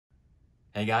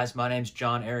Hey guys, my name's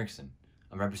John Erickson.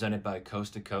 I'm represented by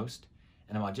Coast to Coast,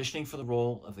 and I'm auditioning for the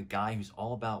role of the guy who's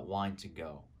all about wine to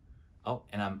go. Oh,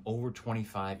 and I'm over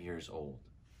 25 years old.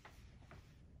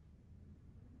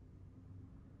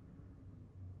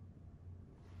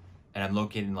 And I'm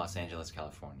located in Los Angeles,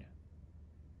 California.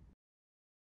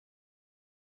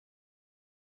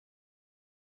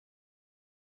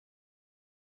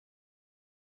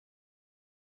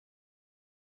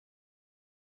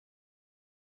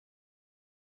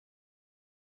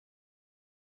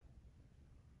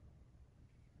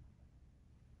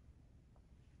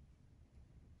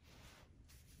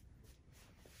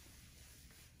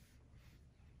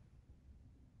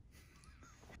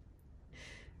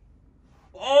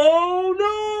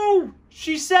 Oh no!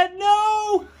 She said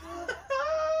no!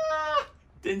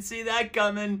 Didn't see that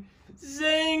coming.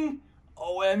 Zing!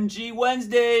 OMG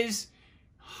Wednesdays!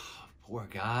 Poor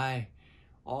guy.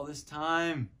 All this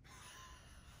time.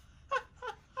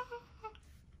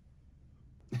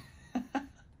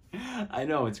 I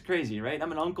know, it's crazy, right?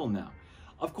 I'm an uncle now.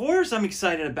 Of course I'm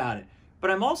excited about it, but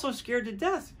I'm also scared to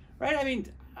death, right? I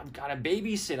mean, I've got to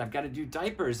babysit, I've got to do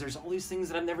diapers. There's all these things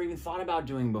that I've never even thought about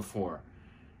doing before.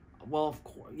 Well, of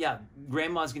course, yeah,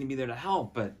 grandma's going to be there to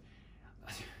help, but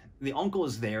the uncle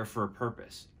is there for a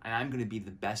purpose, and I'm going to be the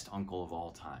best uncle of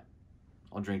all time.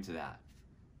 I'll drink to that.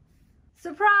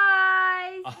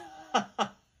 Surprise!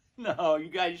 No, you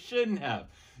guys shouldn't have.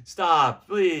 Stop,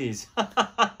 please.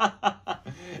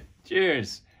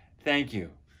 Cheers. Thank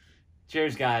you.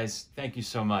 Cheers, guys. Thank you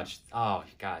so much. Oh,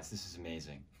 guys, this is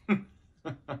amazing.